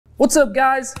What's up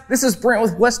guys? This is Brent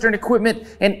with Western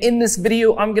Equipment, and in this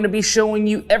video I'm going to be showing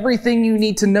you everything you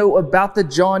need to know about the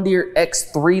John Deere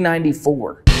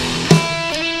X394.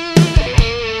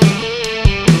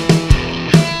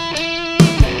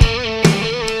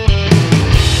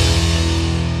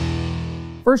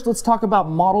 First, let's talk about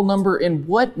model number and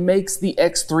what makes the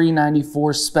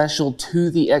X394 special to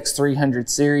the X300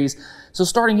 series. So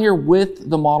starting here with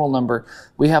the model number,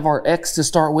 we have our X to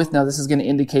start with. Now this is going to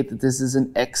indicate that this is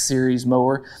an X series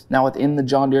mower. Now within the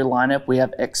John Deere lineup, we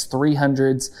have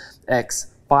X300s,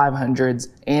 X500s,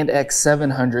 and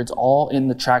X700s all in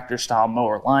the tractor style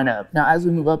mower lineup. Now as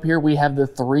we move up here, we have the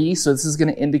 3, so this is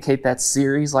going to indicate that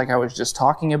series like I was just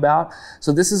talking about.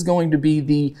 So this is going to be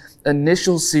the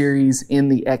initial series in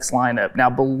the X lineup. Now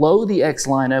below the X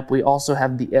lineup, we also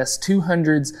have the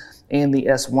S200s and the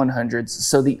S100s.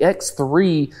 So the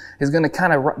X3 is going to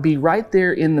kind of be right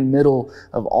there in the middle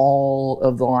of all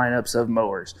of the lineups of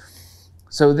mowers.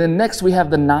 So then next we have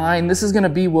the 9. This is going to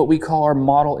be what we call our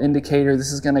model indicator.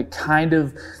 This is going to kind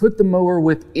of put the mower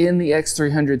within the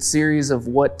X300 series of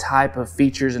what type of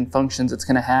features and functions it's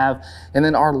going to have. And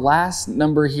then our last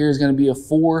number here is going to be a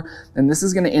 4, and this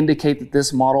is going to indicate that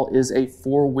this model is a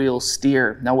 4-wheel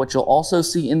steer. Now what you'll also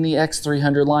see in the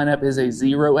X300 lineup is a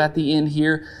 0 at the end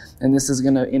here, and this is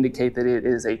going to indicate that it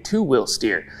is a 2-wheel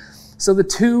steer. So the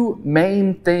 3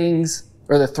 main things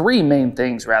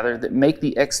rather that make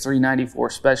the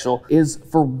X394 special is,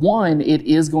 for one, it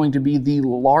is going to be the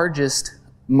largest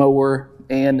mower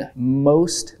and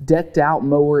most decked out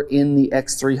mower in the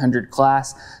X300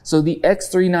 class. So the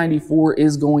X394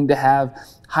 is going to have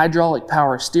hydraulic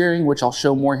power steering, which I'll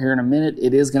show more here in a minute.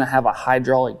 It is going to have a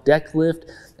hydraulic deck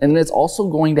lift, and it's also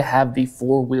going to have the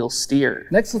 4-wheel steer.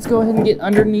 Next, let's go ahead and get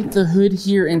underneath the hood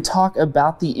here and talk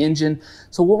about the engine.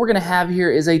 So what we're gonna have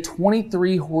here is a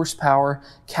 23 horsepower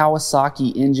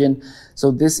Kawasaki engine. So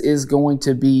this is going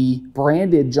to be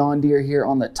branded John Deere here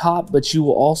on the top, but you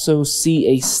will also see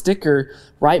a sticker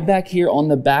right back here on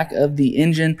the back of the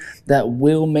engine that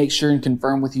will make sure and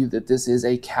confirm with you that this is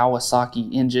a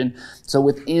Kawasaki engine. So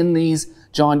within these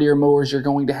John Deere mowers, you're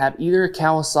going to have either a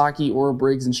Kawasaki or a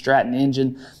Briggs & Stratton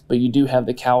engine, but you do have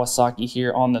the Kawasaki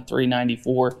here on the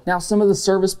 394. Now, some of the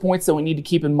service points that we need to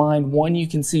keep in mind. One you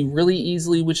can see really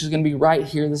easily, which is going to be right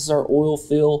here. This is our oil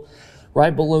fill.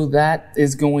 Right below that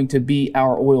is going to be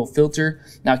our oil filter.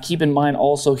 Now, keep in mind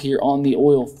also here on the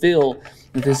oil fill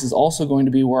that this is also going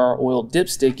to be where our oil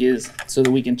dipstick is, so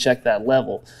that we can check that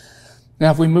level.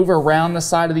 Now, if we move around the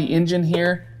side of the engine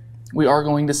here, we are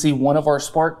going to see one of our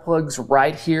spark plugs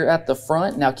right here at the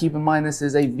front. Now keep in mind this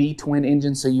is a V-twin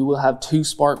engine, so you will have 2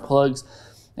 spark plugs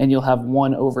and you'll have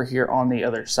one over here on the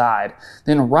other side.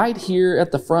 Then right here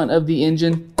at the front of the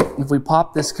engine, if we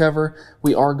pop this cover,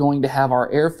 we are going to have our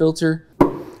air filter.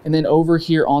 And then over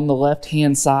here on the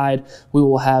left-hand side, we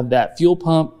will have that fuel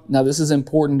pump. Now this is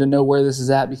important to know where this is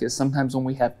at, because sometimes when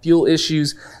we have fuel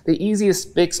issues, the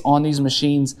easiest fix on these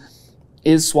machines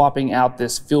is swapping out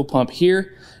this fuel pump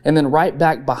here. And then right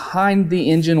back behind the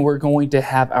engine, we're going to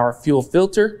have our fuel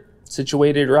filter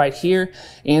situated right here.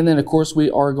 And then of course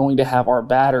we are going to have our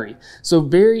battery. So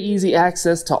very easy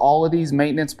access to all of these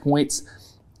maintenance points,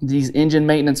 these engine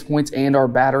maintenance points, and our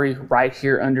battery right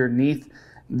here underneath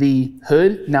the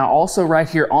hood. Now also right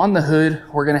here on the hood,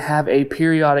 we're going to have a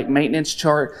periodic maintenance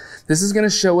chart. This is going to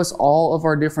show us all of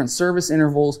our different service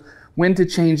intervals, when to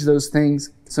change those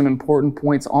things, some important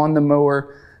points on the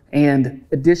mower, and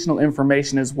additional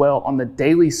information as well on the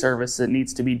daily service that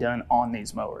needs to be done on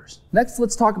these mowers. Next,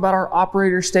 let's talk about our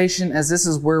operator station, as this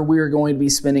is where we are going to be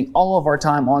spending all of our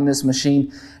time on this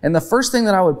machine. And the first thing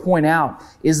that I would point out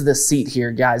is the seat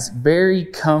here, guys. Very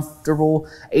comfortable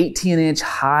 18-inch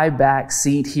high back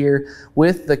seat here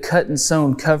with the cut and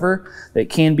sewn cover that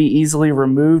can be easily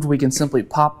removed. We can simply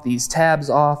pop these tabs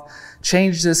off,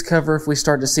 change this cover if we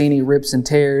start to see any rips and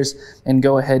tears, and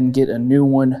go ahead and get a new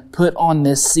one put on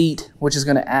this seat, which is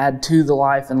going to add to the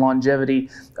life and longevity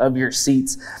of your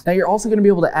seats. Now you're also going to be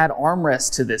able to add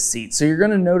armrests to this seat. So you're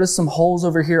going to notice some holes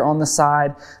over here on the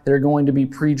side that are going to be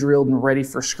pre-drilled and ready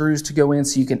for screws to go in,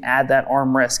 so you can add that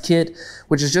armrest kit,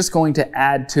 which is just going to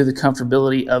add to the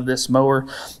comfortability of this mower.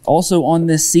 Also on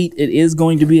this seat, it is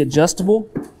going to be adjustable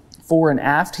fore and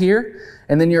aft here.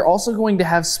 And then you're also going to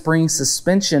have spring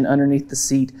suspension underneath the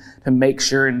seat to make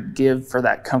sure and give for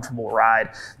that comfortable ride.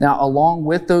 Now, along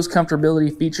with those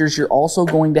comfortability features, you're also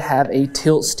going to have a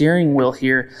tilt steering wheel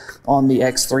here on the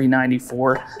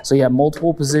X394. So you have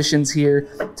multiple positions here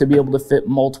to be able to fit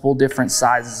multiple different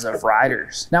sizes of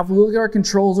riders. Now, if we look at our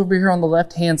controls over here on the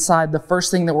left-hand side, the first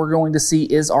thing that we're going to see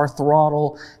is our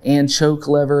throttle and choke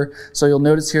lever. So you'll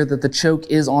notice here that the choke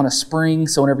is on a spring.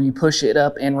 So whenever you push it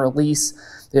up and release,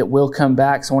 it will come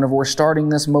back. So whenever we're starting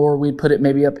this mower, we'd put it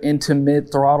maybe up into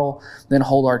mid throttle, then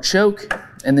hold our choke,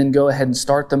 and then go ahead and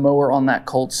start the mower on that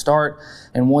cold start.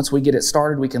 And once we get it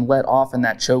started, we can let off and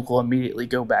that choke will immediately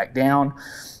go back down.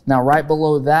 Now, right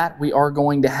below that, we are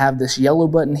going to have this yellow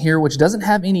button here, which doesn't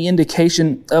have any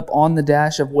indication up on the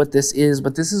dash of what this is,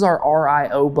 but this is our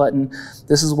RIO button.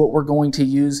 This is what we're going to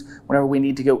use whenever we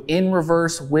need to go in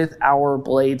reverse with our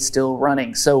blade still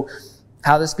running. So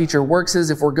how this feature works is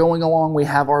if we're going along, we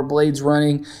have our blades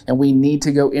running and we need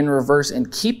to go in reverse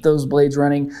and keep those blades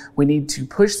running, we need to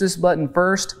push this button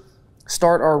first,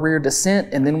 start our rear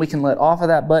descent, and then we can let off of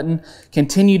that button,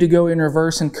 continue to go in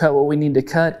reverse and cut what we need to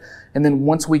cut. And then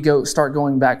once we start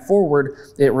going back forward,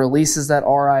 it releases that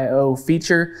RIO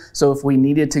feature. So if we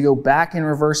needed to go back in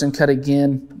reverse and cut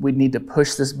again, we'd need to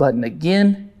push this button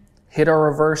again, hit our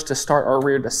reverse to start our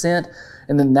rear descent,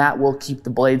 and then that will keep the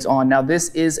blades on. Now, this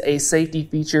is a safety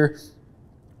feature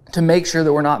to make sure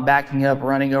that we're not backing up,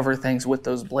 running over things with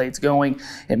those blades going.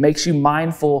 It makes you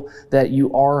mindful that you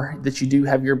do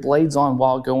have your blades on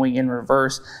while going in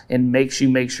reverse, and makes you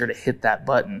make sure to hit that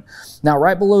button. Now,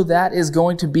 right below that is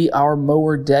going to be our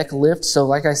mower deck lift. So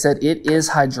like I said, it is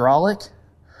hydraulic.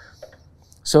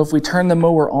 So if we turn the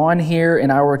mower on here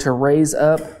and I were to raise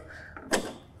up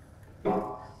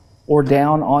or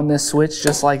down on this switch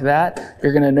just like that,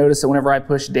 you're gonna notice that whenever I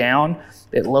push down,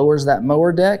 it lowers that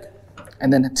mower deck.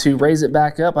 And then to raise it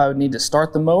back up, I would need to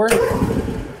start the mower.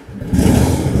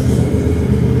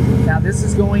 Now this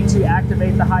is going to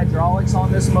activate the hydraulics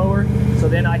on this mower, so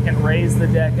then I can raise the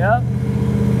deck up.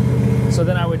 So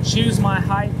then I would choose my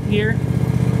height here.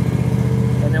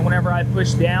 And then whenever I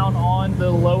push down on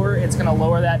the lower, it's gonna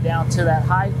lower that down to that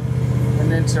height.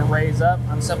 And then to raise up,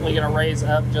 I'm simply gonna raise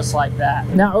up just like that.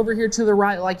 Now over here to the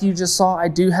right, like you just saw, I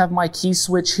do have my key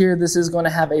switch here. This is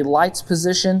gonna have a lights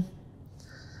position,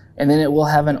 and then it will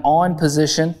have an on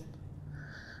position.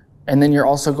 And then you're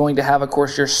also going to have, of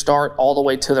course, your start all the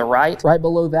way to the right. Right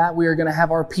below that, we are gonna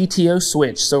have our PTO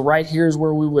switch. So right here is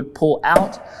where we would pull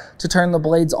out to turn the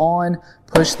blades on,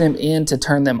 push them in to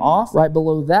turn them off. Right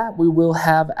below that, we will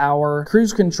have our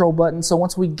cruise control button. So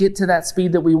once we get to that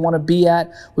speed that we wanna be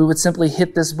at, we would simply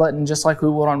hit this button just like we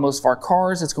would on most of our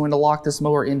cars. It's going to lock this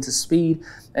mower into speed.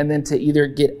 And then to either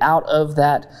get out of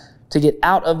that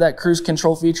cruise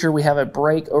control feature, we have a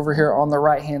brake over here on the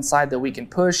right-hand side that we can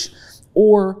push,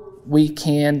 or we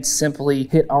can simply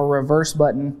hit our reverse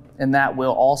button, and that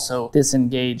will also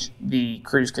disengage the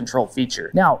cruise control feature.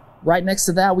 Now, right next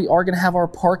to that, we are gonna have our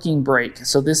parking brake.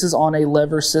 So this is on a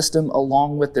lever system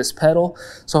along with this pedal.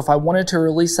 So if I wanted to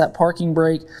release that parking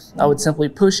brake, I would simply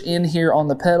push in here on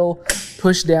the pedal,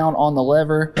 push down on the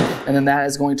lever, and then that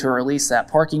is going to release that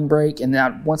parking brake. And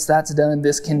now once that's done,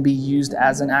 this can be used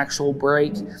as an actual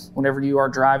brake whenever you are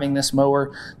driving this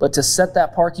mower. But to set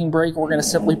that parking brake, we're gonna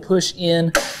simply push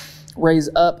in, raise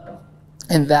up,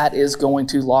 and that is going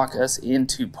to lock us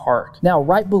into park. Now,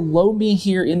 right below me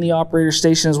here in the operator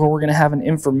station is where we're gonna have an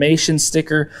information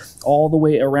sticker all the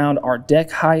way around our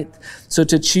deck height. So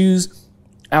to choose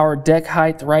our deck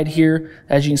height right here,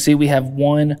 as you can see, we have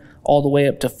 1 all the way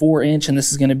up to 4 inch, and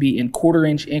this is gonna be in 1/4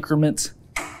 inch increments.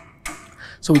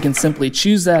 So we can simply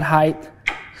choose that height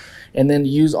and then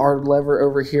use our lever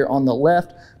over here on the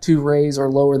left to raise or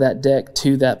lower that deck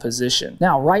to that position.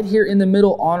 Now, right here in the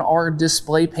middle on our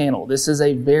display panel, this is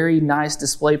a very nice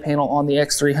display panel on the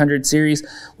X300 series.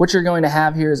 What you're going to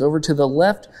have here is over to the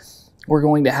left, we're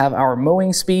going to have our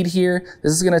mowing speed here.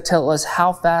 This is going to tell us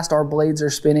how fast our blades are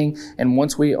spinning, and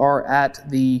once we are at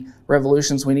the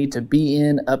revolutions we need to be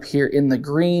in up here in the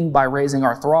green by raising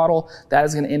our throttle, that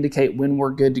is going to indicate when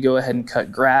we're good to go ahead and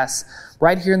cut grass.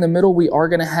 Right here in the middle, we are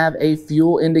going to have a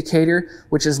fuel indicator,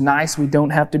 which is nice. We don't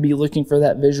have to be looking for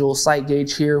that visual sight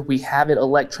gauge here. We have it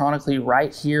electronically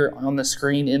right here on the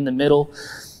screen in the middle.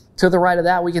 To the right of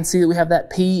that, we can see that we have that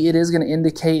P. It is going to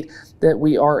indicate that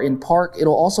we are in park.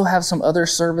 It'll also have some other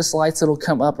service lights that'll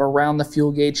come up around the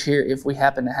fuel gauge here if we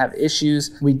happen to have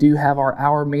issues. We do have our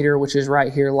hour meter, which is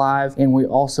right here live, and we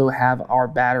also have our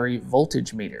battery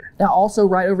voltage meter. Now, also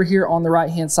right over here on the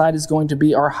right-hand side is going to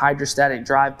be our hydrostatic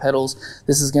drive pedals.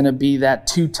 This is going to be that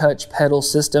 2-touch pedal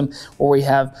system where we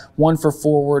have 1 for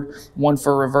forward, 1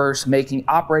 for reverse, making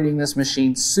operating this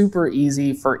machine super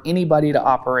easy for anybody to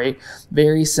operate.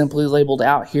 Very simply labeled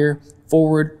out here,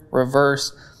 forward,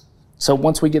 reverse. So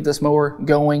once we get this mower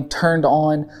going, turned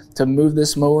on, to move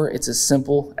this mower, it's as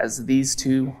simple as these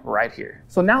two right here.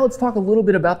 So now let's talk a little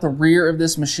bit about the rear of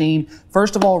this machine.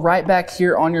 First of all, right back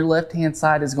here on your left-hand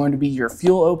side is going to be your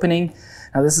fuel opening.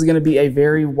 Now this is going to be a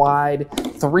very wide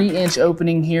 3-inch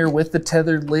opening here with the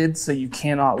tethered lid, so you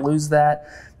cannot lose that.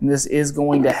 And this is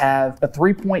going to have a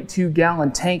 3.2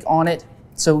 gallon tank on it.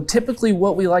 So typically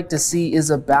what we like to see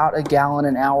is about 1 gallon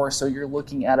an hour. So you're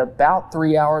looking at about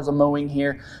 3 hours of mowing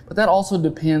here, but that also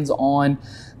depends on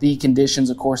the conditions,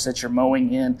 of course, that you're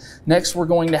mowing in. Next, we're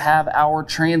going to have our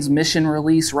transmission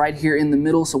release right here in the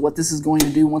middle. So what this is going to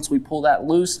do once we pull that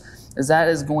loose is that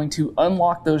is going to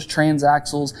unlock those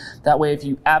transaxles. That way, if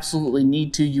you absolutely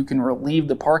need to, you can relieve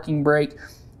the parking brake,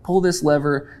 pull this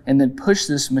lever, and then push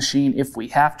this machine if we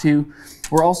have to.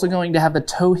 We're also going to have a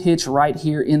tow hitch right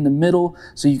here in the middle,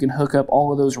 so you can hook up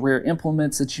all of those rear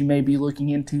implements that you may be looking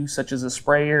into, such as a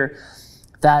sprayer,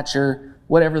 thatcher,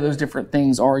 whatever those different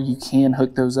things are, you can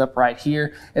hook those up right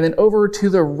here. And then over to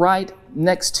the right,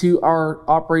 next to our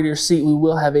operator seat, we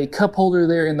will have a cup holder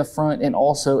there in the front and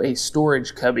also a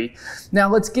storage cubby. Now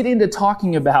let's get into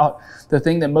talking about the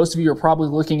thing that most of you are probably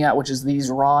looking at, which is these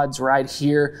rods right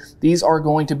here. These are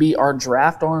going to be our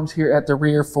draft arms here at the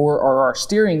rear for our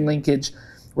steering linkage,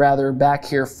 rather, back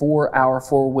here for our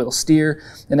 4-wheel steer.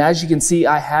 And as you can see,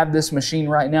 I have this machine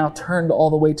right now turned all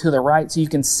the way to the right, so you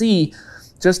can see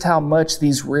just how much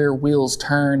these rear wheels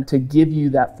turn to give you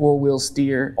that 4-wheel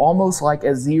steer, almost like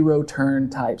a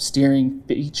 0-turn type steering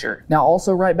feature. Now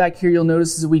also right back here, you'll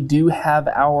notice is we do have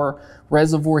our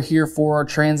reservoir here for our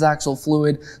transaxle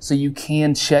fluid, so you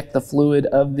can check the fluid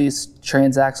of these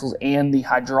transaxles and the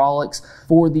hydraulics.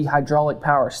 For the hydraulic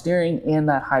power steering and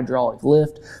that hydraulic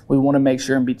lift, we want to make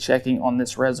sure and be checking on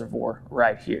this reservoir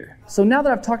right here. So now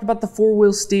that I've talked about the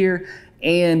 4-wheel steer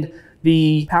and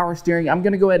the power steering, I'm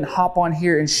going to go ahead and hop on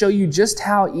here and show you just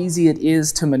how easy it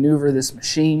is to maneuver this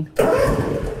machine. So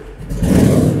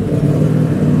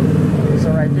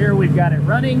right there, we've got it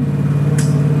running.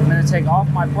 I'm going to take off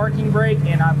my parking brake,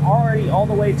 and I'm already all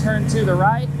the way turned to the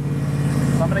right.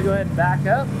 So I'm going to go ahead and back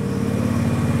up.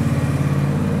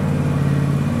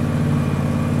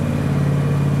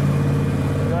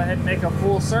 Go ahead and make a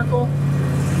full circle.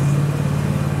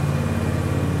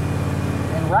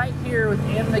 Right here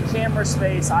within the camera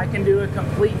space, I can do a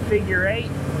complete figure 8.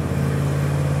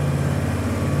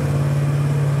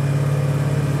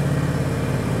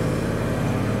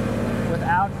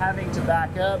 Without having to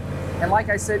back up. And like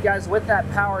I said, guys, with that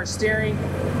power steering,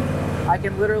 I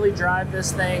can literally drive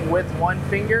this thing with one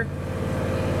finger.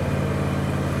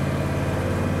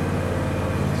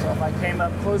 So if I came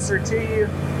up closer to you, you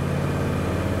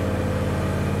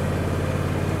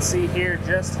can see here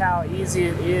just how easy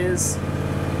it is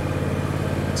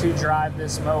to drive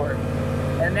this mower.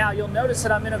 And now you'll notice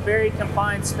that I'm in a very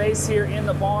confined space here in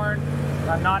the barn.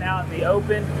 I'm not out in the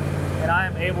open, and I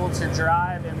am able to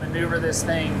drive and maneuver this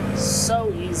thing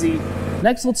so easy.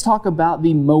 Next, let's talk about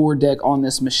the mower deck on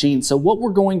this machine. So what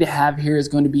we're going to have here is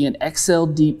going to be an XL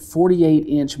Deep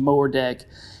 48-inch mower deck.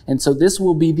 And so this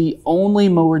will be the only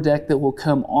mower deck that will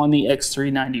come on the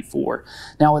X394.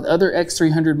 Now with other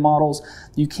X300 models,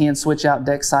 you can switch out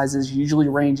deck sizes, usually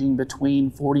ranging between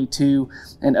 42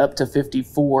 and up to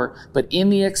 54. But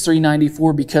in the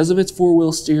X394, because of its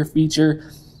 4-wheel steer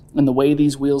feature and the way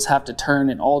these wheels have to turn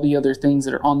and all the other things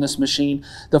that are on this machine,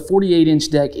 the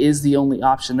 48-inch deck is the only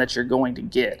option that you're going to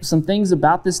get. Some things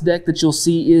about this deck that you'll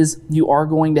see is you are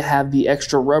going to have the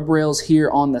extra rub rails here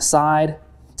on the side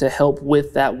to help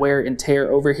with that wear and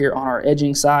tear over here on our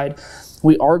edging side.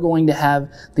 We are going to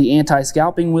have the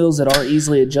anti-scalping wheels that are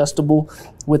easily adjustable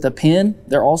with a pin.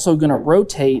 They're also going to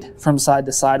rotate from side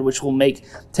to side, which will make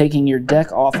taking your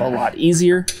deck off a lot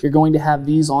easier. You're going to have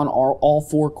these on all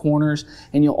 4 corners,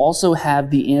 and you'll also have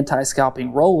the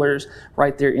anti-scalping rollers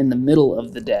right there in the middle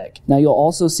of the deck. Now you'll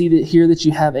also see that here that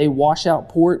you have a washout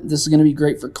port. This is going to be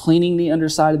great for cleaning the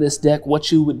underside of this deck.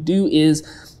 What you would do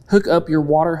is hook up your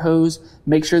water hose,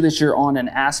 make sure that you're on an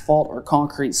asphalt or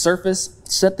concrete surface,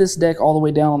 set this deck all the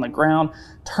way down on the ground,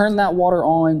 turn that water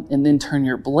on, and then turn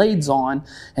your blades on,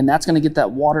 and that's going to get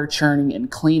that water churning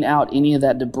and clean out any of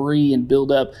that debris and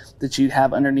buildup that you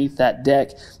have underneath that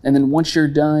deck. And then once you're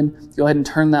done, go ahead and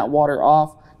turn that water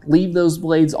off, leave those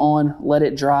blades on, let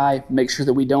it dry, make sure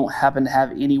that we don't happen to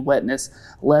have any wetness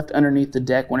left underneath the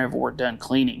deck whenever we're done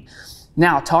cleaning.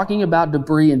 Now, talking about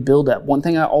debris and buildup, one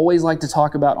thing I always like to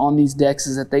talk about on these decks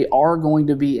is that they are going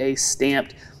to be a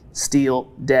stamped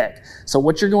steel deck. So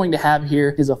what you're going to have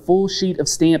here is a full sheet of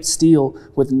stamped steel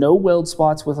with no weld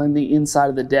spots within the inside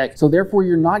of the deck. So therefore,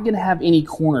 you're not going to have any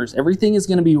corners. Everything is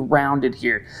going to be rounded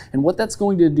here. And what that's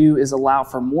going to do is allow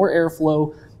for more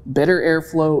airflow, better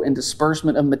airflow and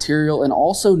disbursement of material, and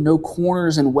also no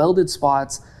corners and welded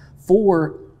spots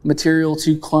for material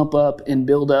to clump up and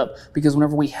build up, because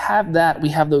whenever we have that, we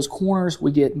have those corners,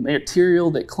 we get material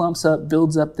that clumps up,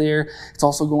 builds up there. It's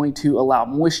also going to allow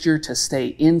moisture to stay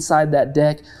inside that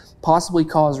deck, possibly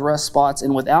cause rust spots,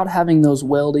 and without having those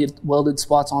welded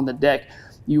spots on the deck,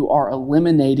 you are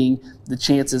eliminating the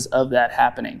chances of that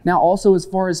happening. Now also, as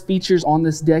far as features on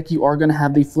this deck, you are going to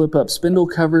have the flip up spindle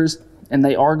covers, and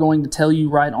they are going to tell you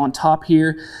right on top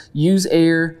here, use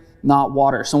air, not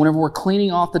water. So whenever we're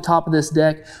cleaning off the top of this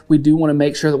deck, we do want to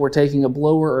make sure that we're taking a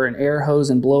blower or an air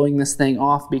hose and blowing this thing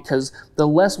off, because the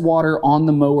less water on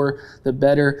the mower, the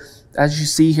better. As you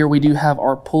see here, we do have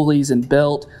our pulleys and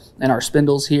belt and our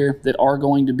spindles here that are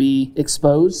going to be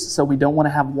exposed. So we don't want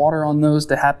to have water on those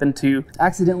to happen to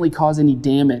accidentally cause any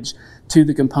damage to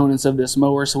the components of this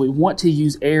mower. So we want to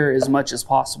use air as much as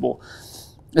possible.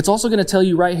 It's also going to tell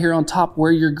you right here on top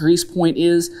where your grease point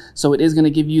is. So it is going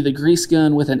to give you the grease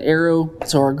gun with an arrow.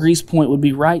 So our grease point would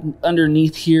be right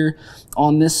underneath here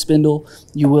on this spindle.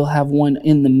 You will have one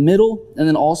in the middle and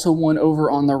then also one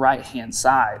over on the right hand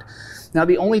side. Now,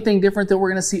 the only thing different that we're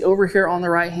going to see over here on the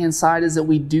right hand side is that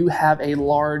we do have a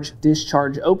large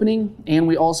discharge opening, and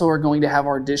we also are going to have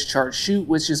our discharge chute,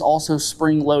 which is also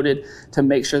spring loaded to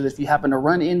make sure that if you happen to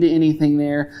run into anything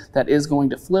there, that is going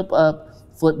to flip up,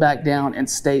 flip back down, and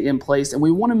stay in place. And we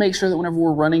want to make sure that whenever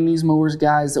we're running these mowers,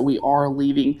 guys, that we are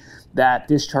leaving that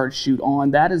discharge chute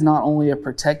on. That is not only a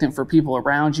protectant for people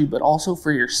around you, but also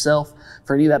for yourself,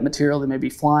 for any of that material that may be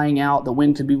flying out. The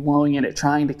wind could be blowing in it,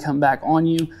 trying to come back on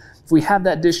you. If we have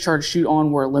that discharge chute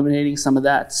on, we're eliminating some of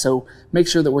that. So make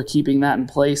sure that we're keeping that in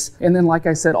place. And then, like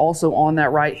I said, also on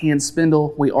that right hand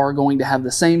spindle, we are going to have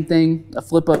the same thing, a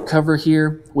flip up cover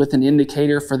here with an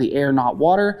indicator for the air, not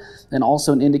water, and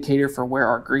also an indicator for where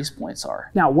our grease points are.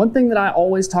 Now, one thing that I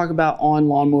always talk about on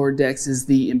lawnmower decks is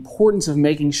the importance of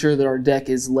making sure that our deck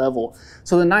is level.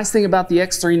 So the nice thing about the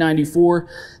X394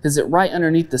 is that right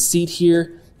underneath the seat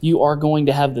here, you are going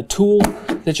to have the tool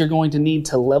that you're going to need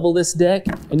to level this deck,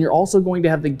 and you're also going to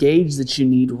have the gauge that you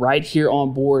need right here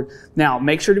on board. Now,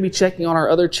 make sure to be checking on our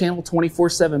other channel,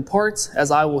 24/7 Parts,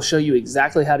 as I will show you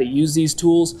exactly how to use these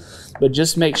tools, but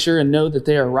just make sure and know that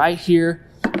they are right here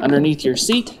underneath your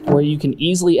seat, where you can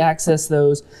easily access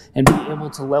those and be able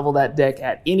to level that deck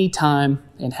at any time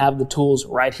and have the tools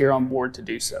right here on board to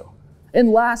do so.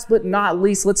 And last but not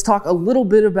least, let's talk a little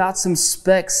bit about some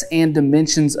specs and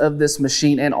dimensions of this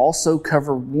machine, and also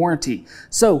cover warranty.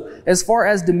 So as far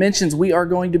as dimensions, we are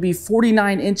going to be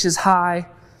 49 inches high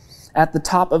at the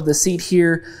top of the seat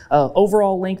here,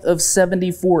 overall length of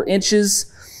 74 inches,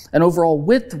 an overall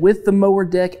width with the mower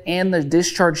deck and the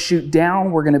discharge chute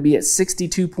down, we're going to be at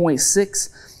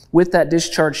 62.6. With that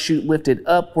discharge chute lifted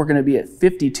up, we're going to be at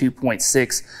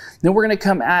 52.6. Then we're going to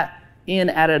come in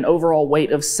at an overall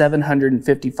weight of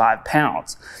 755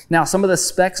 pounds. Now, some of the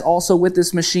specs also with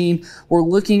this machine, we're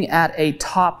looking at a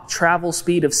top travel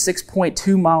speed of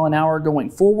 6.2 mile an hour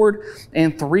going forward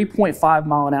and 3.5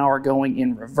 mile an hour going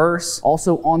in reverse.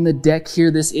 Also on the deck here,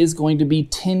 this is going to be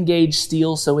 10 gauge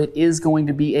steel, so it is going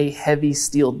to be a heavy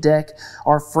steel deck.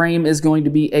 Our frame is going to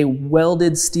be a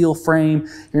welded steel frame.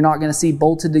 You're not going to see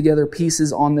bolted together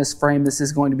pieces on this frame. This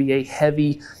is going to be a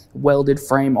heavy welded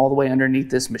frame all the way underneath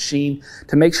this machine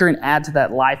to make sure and add to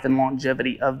that life and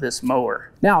longevity of this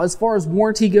mower. Now, as far as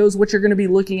warranty goes, what you're going to be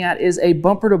looking at is a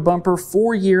bumper to bumper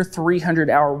 4-year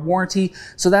 300-hour warranty.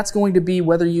 So that's going to be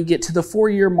whether you get to the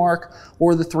 4-year mark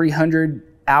or the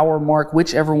 300-hour mark,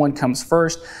 whichever one comes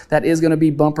first. That is going to be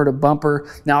bumper to bumper.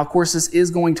 Now, of course, this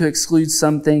is going to exclude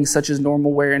some things such as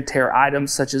normal wear and tear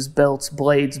items such as belts,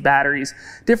 blades, batteries,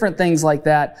 different things like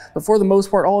that. But for the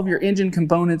most part, all of your engine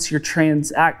components, your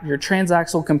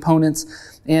transaxle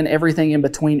components, and everything in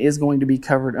between is going to be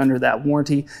covered under that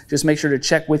warranty. Just make sure to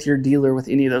check with your dealer with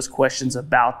any of those questions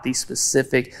about the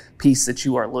specific piece that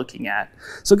you are looking at.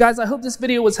 So guys, I hope this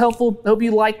video was helpful. I hope you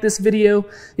liked this video.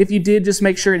 If you did, just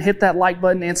make sure and hit that like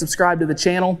button and subscribe to the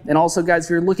channel. And also guys,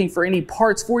 if you're looking for any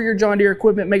parts for your John Deere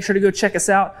equipment, make sure to go check us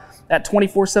out at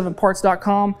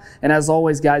 247parts.com. And as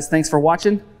always guys, thanks for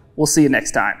watching. We'll see you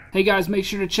next time. Hey guys, make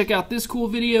sure to check out this cool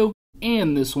video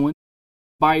and this one.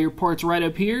 Buy your parts right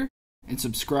up here and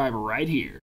subscribe right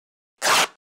here.